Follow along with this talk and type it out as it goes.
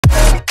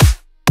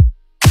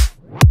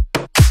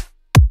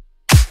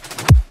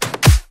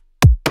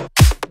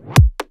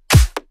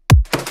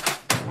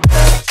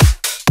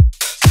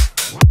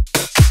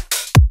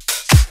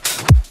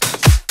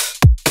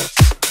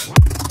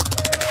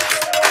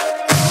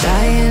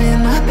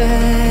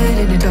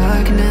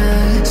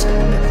darkness.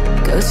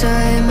 Ghosts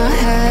are in my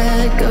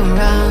head, go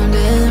round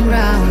and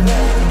round.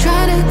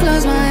 Try to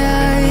close my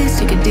eyes,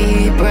 take a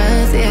deep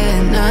breath,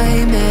 yeah,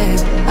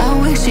 nightmares. I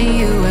wish that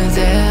you were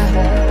there.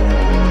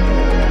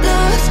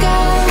 Lost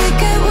got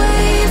wicked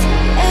ways.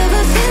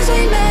 Ever since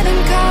we met,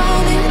 I'm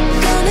counting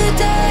down the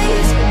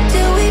days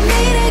till we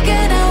meet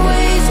again. I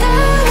waste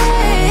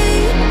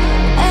away,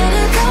 and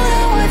I don't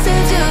know what to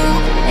do.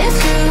 It's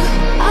true,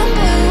 I'm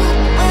blue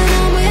when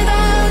I'm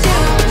without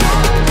you.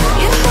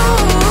 You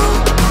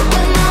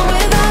when I'm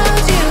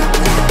without you.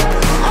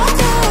 I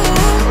do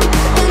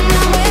when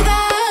I'm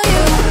without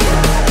you.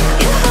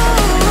 You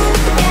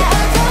yeah,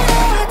 I don't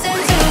know what to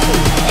do.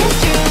 It's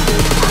true,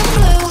 I'm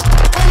blue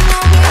when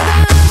I'm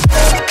without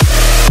you.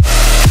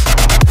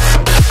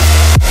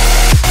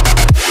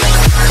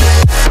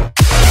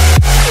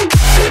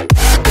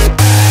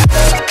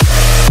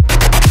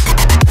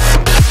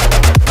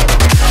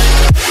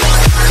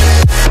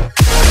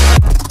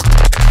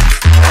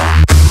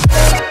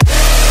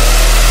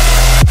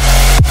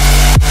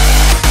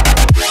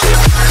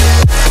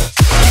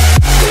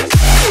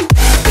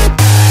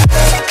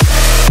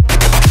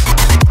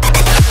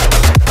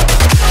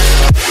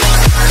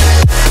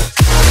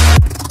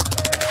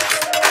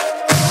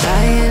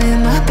 Lying in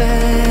my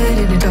bed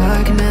in the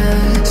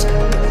darkness.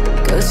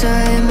 Ghosts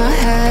are in my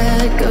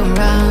head, go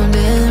round